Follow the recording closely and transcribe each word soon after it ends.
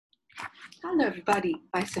Hello everybody,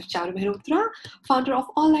 myself Charu Mehrotra, founder of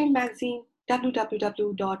online magazine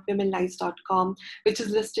www.womenlies.com, which is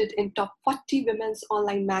listed in top 40 women's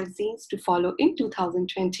online magazines to follow in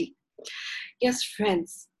 2020. Yes,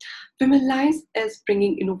 friends, Women Lies is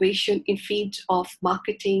bringing innovation in fields of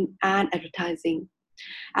marketing and advertising.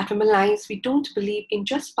 At Women Lies, we don't believe in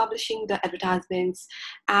just publishing the advertisements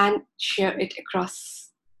and share it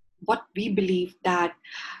across. What we believe that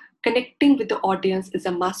connecting with the audience is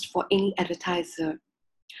a must for any advertiser.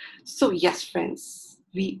 So, yes, friends,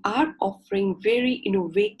 we are offering very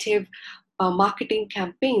innovative marketing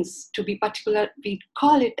campaigns. To be particular, we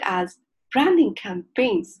call it as branding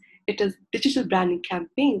campaigns. It is digital branding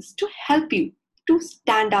campaigns to help you to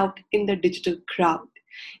stand out in the digital crowd.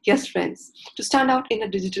 Yes, friends, to stand out in a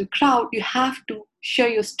digital crowd, you have to share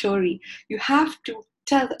your story. You have to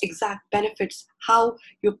tell the exact benefits, how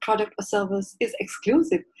your product or service is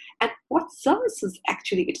exclusive, and what services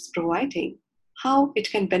actually it is providing, how it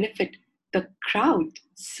can benefit the crowd.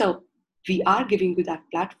 So we are giving you that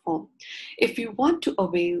platform. If you want to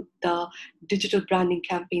avail the digital branding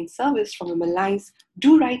campaign service from Women Lies,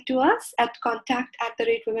 do write to us at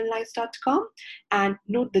contact@womenlies.com and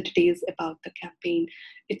note the details about the campaign.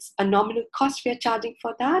 It's a nominal cost we are charging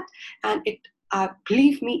for that, and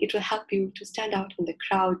believe me, it will help you to stand out in the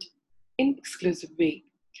crowd in exclusive way.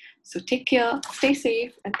 So take care, stay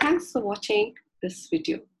safe, and thanks for watching this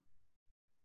video.